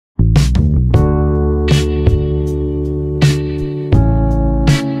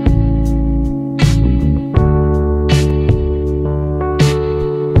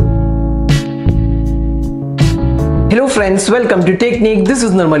friends, welcome to Technique. This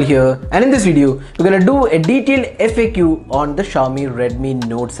is Nirmal here, and in this video we're gonna do a detailed FAQ on the Xiaomi Redmi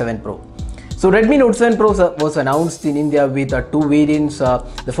Note 7 Pro. So Redmi Note 7 Pro was announced in India with two variants,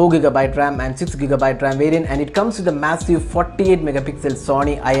 the 4GB RAM and 6GB RAM variant, and it comes with a massive 48 megapixel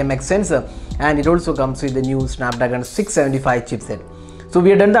Sony IMX sensor, and it also comes with the new Snapdragon 675 chipset. So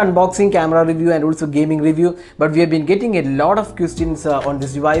we have done the unboxing, camera review and also gaming review, but we have been getting a lot of questions on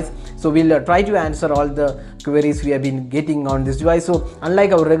this device. So we'll try to answer all the queries we have been getting on this device. So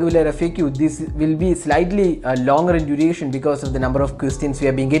unlike our regular FAQ, this will be slightly longer in duration because of the number of questions we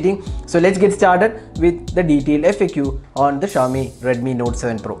have been getting. So let's get started with the detailed FAQ on the Xiaomi Redmi Note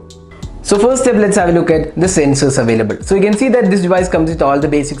 7 Pro. So first step, let's have a look at the sensors available. So you can see that this device comes with all the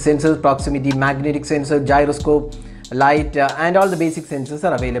basic sensors: proximity, magnetic sensor, gyroscope, light, and all the basic sensors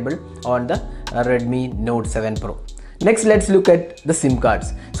are available on the Redmi Note 7 Pro. Next, let's look at the SIM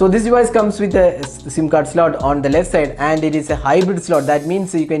cards. So this device comes with a SIM card slot on the left side, and it is a hybrid slot. That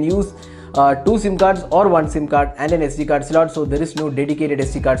means you can use two SIM cards or one SIM card and an SD card slot. So there is no dedicated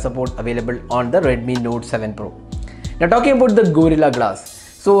SD card support available on the Redmi Note 7 Pro. Now talking about the Gorilla Glass.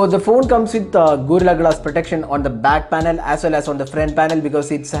 So the phone comes with Gorilla Glass protection on the back panel as well as on the front panel,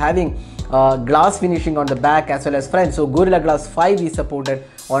 because it's having glass finishing on the back as well as front. So Gorilla Glass 5 is supported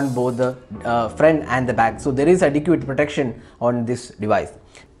on both the front and the back. So there is adequate protection on this device.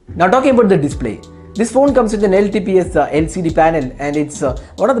 Now talking about the display. This phone comes with an LTPS LCD panel, and it's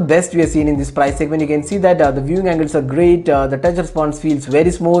one of the best we have seen in this price segment. You can see that the viewing angles are great, the touch response feels very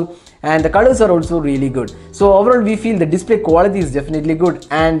smooth, and the colors are also really good. So overall we feel the display quality is definitely good,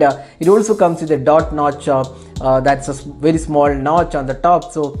 and it also comes with a dot notch, that's a very small notch on the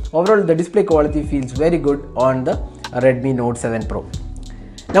top. So overall the display quality feels very good on the Redmi Note 7 Pro.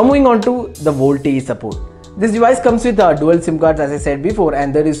 Now moving on to the voltage support. This device comes with dual SIM cards, as I said before,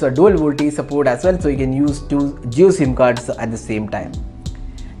 and there is a dual voltage support as well, so you can use two Jio SIM cards at the same time.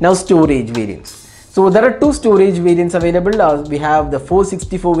 Now storage variants. So there are two storage variants available. We have the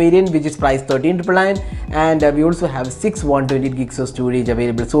 464 variant, which is priced 13,999, and we also have 6 128 gigs of storage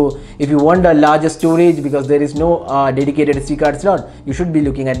available. So if you want a larger storage, because there is no dedicated SD card slot, you should be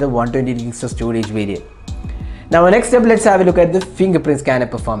looking at the 128 gigs of storage variant. Now next step, let's have a look at the fingerprint scanner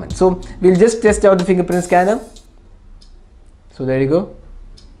performance. So we'll just test out the fingerprint scanner. So there you go.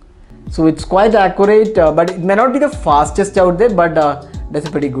 So it's quite accurate, but it may not be the fastest out there, but that's a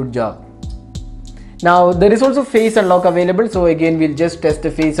pretty good job. Now there is also face unlock available. So again, we'll just test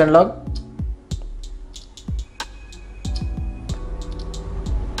the face unlock.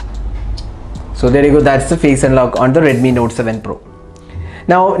 So there you go, that's the face unlock on the Redmi Note 7 Pro.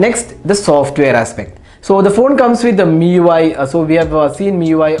 Now next, the software aspect. So the phone comes with the MIUI. So we have seen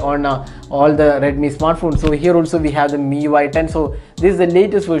MIUI on all the Redmi smartphones. So here also we have the MIUI 10. So this is the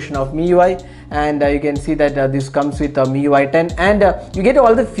latest version of MIUI, and you can see that this comes with MIUI 10, and you get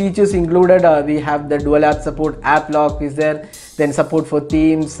all the features included. We have the dual app support, app lock is there, then support for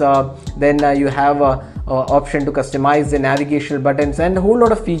themes, then you have option to customize the navigational buttons, and a whole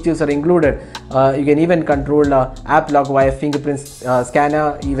lot of features are included. You can even control app lock via fingerprint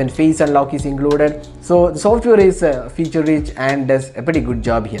scanner, even face unlock is included. So the software is feature rich and does a pretty good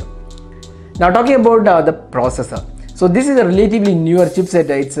job here. Now talking about the processor. So this is a relatively newer chipset.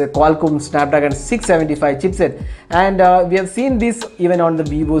 It's a Qualcomm Snapdragon 675 chipset, and we have seen this even on the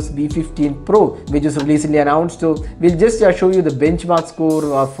Vivo's V15 Pro, which is recently announced. So we'll just show you the benchmark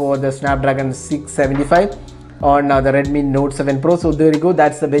score for the Snapdragon 675 on the Redmi Note 7 Pro. So there you go,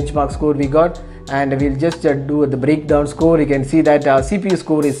 that's the benchmark score we got, and we'll just do the breakdown score. You can see that CPU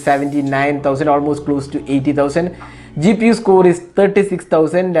score is 79,000, almost close to 80,000. GPU score is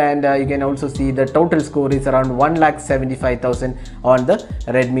 36,000, and you can also see the total score is around 1,75,000 on the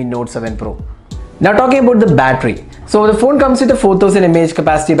Redmi Note 7 Pro. Now talking about the battery. So the phone comes with a 4000 mAh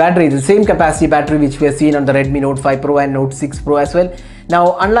capacity battery, the same capacity battery which we have seen on the Redmi Note 5 Pro and Note 6 Pro as well.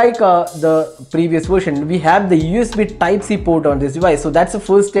 Now unlike the previous version, we have the USB Type-C port on this device. So that's the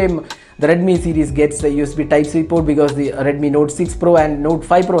first time the Redmi series gets the USB Type-C port, because the Redmi Note 6 Pro and Note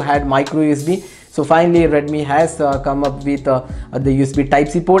 5 Pro had micro USB. So finally Redmi has come up with the USB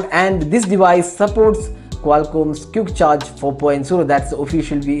Type-C port, and this device supports Qualcomm's Quick Charge 4.0. That's the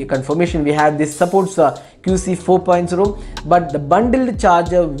official confirmation we have. This supports QC 4.0, but the bundled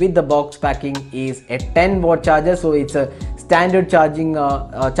charger with the box packing is a 10-watt charger. So it's a standard charging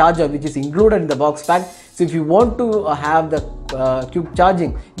charger which is included in the box pack. So if you want to have the quick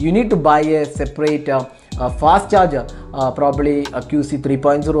charging, you need to buy a separate fast charger probably a QC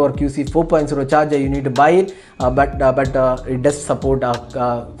 3.0 or QC 4.0 charger, you need to buy it, but it does support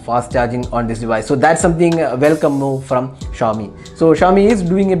fast charging on this device. So that's something welcome move from Xiaomi. So Xiaomi is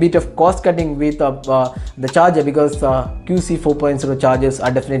doing a bit of cost cutting with the charger, because QC 4.0 chargers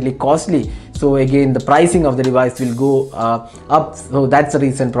are definitely costly. So again, the pricing of the device will go up. So that's the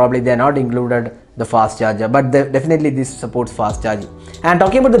reason probably they are not included the fast charger, but definitely this supports fast charging. And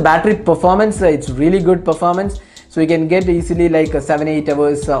talking about the battery performance, it's really good performance. So you can get easily like 7-8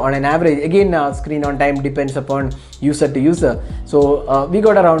 hours on an average. Again, screen on time depends upon user to user. So we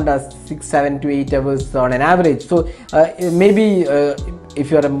got around 6, 7 to 8 hours on an average. So maybe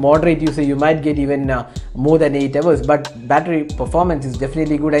if you're a moderate user, you might get even more than 8 hours, but battery performance is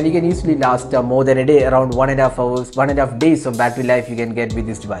definitely good, and you can easily last more than a day, around 1.5 hours, 1.5 days of battery life you can get with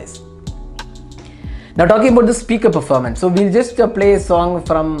this device. Now talking about the speaker performance, so we'll just play a song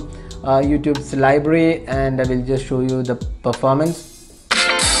from YouTube's library, and I will just show you the performance.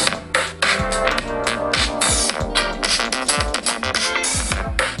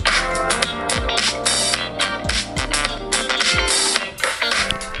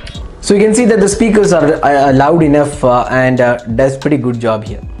 So you can see that the speakers are loud enough and does pretty good job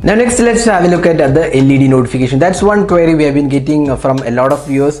here. Now next, let's have a look at the LED notification. That's one query we have been getting from a lot of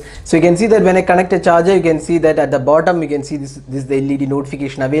viewers. So you can see that when I connect a charger, you can see that at the bottom you can see this is the LED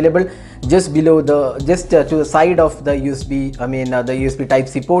notification available just below the to the side of the USB, the USB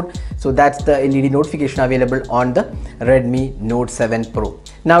Type-C port. So that's the LED notification available on the Redmi Note 7 Pro.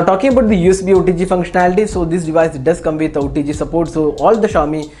 Now talking about the USB OTG functionality, so this device does come with OTG support. So all the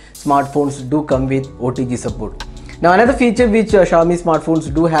Xiaomi smartphones do come with OTG support. Now another feature which Xiaomi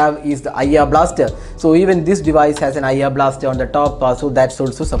smartphones do have is the IR blaster. So even this device has an IR blaster on the top, so that's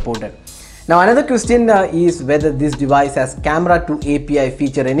also supported. Now another question is whether this device has camera to API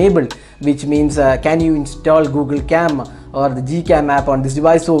feature enabled, which means can you install Google Cam or the Gcam app on this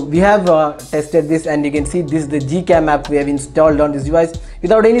device. So we have tested this, and you can see this is the Gcam app we have installed on this device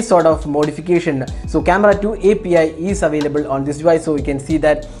without any sort of modification. So camera to API is available on this device. So you can see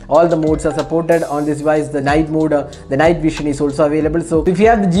that all the modes are supported on this device. The night mode, the night vision is also available. So if you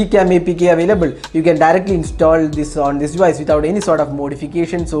have the Gcam APK available, you can directly install this on this device without any sort of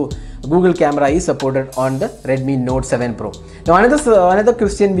modification. So Google camera is supported on the Redmi Note 7 Pro. Now another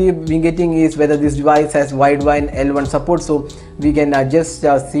question we've been getting is whether this device has wideband L1 support. So we can just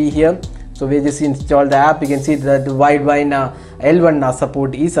see here. So we just install the app. You can see that the wideband L1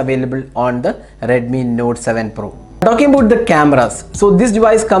 support is available on the Redmi Note 7 Pro. Talking about the cameras, so this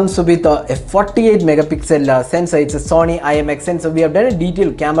device comes with a 48 megapixel sensor. It's a Sony IMX sensor. We have done a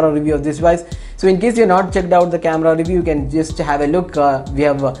detailed camera review of this device. So in case you're not checked out the camera review, you can just have a look. We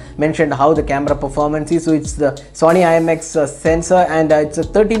have mentioned how the camera performance is. So it's the Sony IMX sensor, and it's a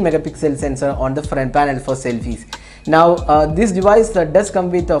 13 megapixel sensor on the front panel for selfies. Now this device does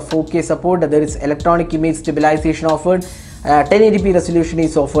come with 4K support. There is electronic image stabilization offered. 1080p resolution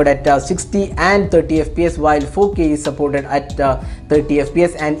is offered at 60 and 30 fps, while 4K is supported at 30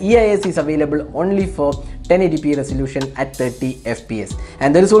 fps, and EIS is available only for 1080p resolution at 30 fps,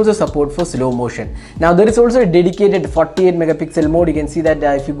 and there is also support for slow motion. Now there is also a dedicated 48 megapixel mode. You can see that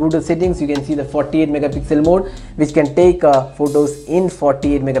if you go to settings, you can see the 48 megapixel mode, which can take photos in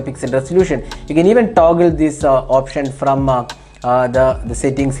 48 megapixel resolution. You can even toggle this option from the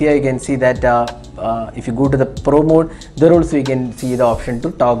settings here. You can see that if you go to the Pro mode, there also you can see the option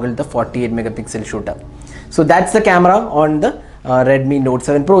to toggle the 48 megapixel shooter. So that's the camera on the Redmi Note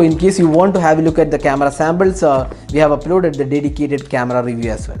 7 Pro. In case you want to have a look at the camera samples, we have uploaded the dedicated camera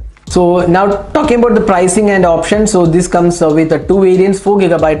review as well. So now talking about the pricing and options, so this comes with two variants: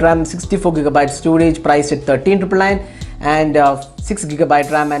 4GB RAM, 64GB storage, priced at 13,999, and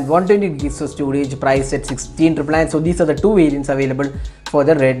 6GB RAM and 120GB of storage, priced at 16,999. So these are the two variants available for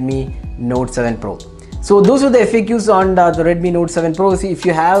the Redmi Note 7 Pro. So those are the FAQs on the Redmi Note 7 Pro. See, if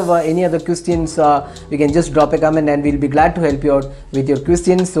you have any other questions, you can just drop a comment and we'll be glad to help you out with your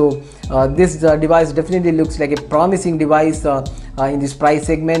questions. So this device definitely looks like a promising device in this price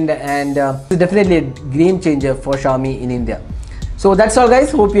segment, and it's definitely a game changer for Xiaomi in India. So that's all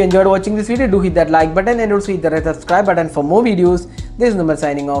guys, hope you enjoyed watching this video. Do hit that like button and also hit the red subscribe button for more videos. This is Number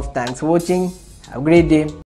signing off. Thanks for watching. Have a great day.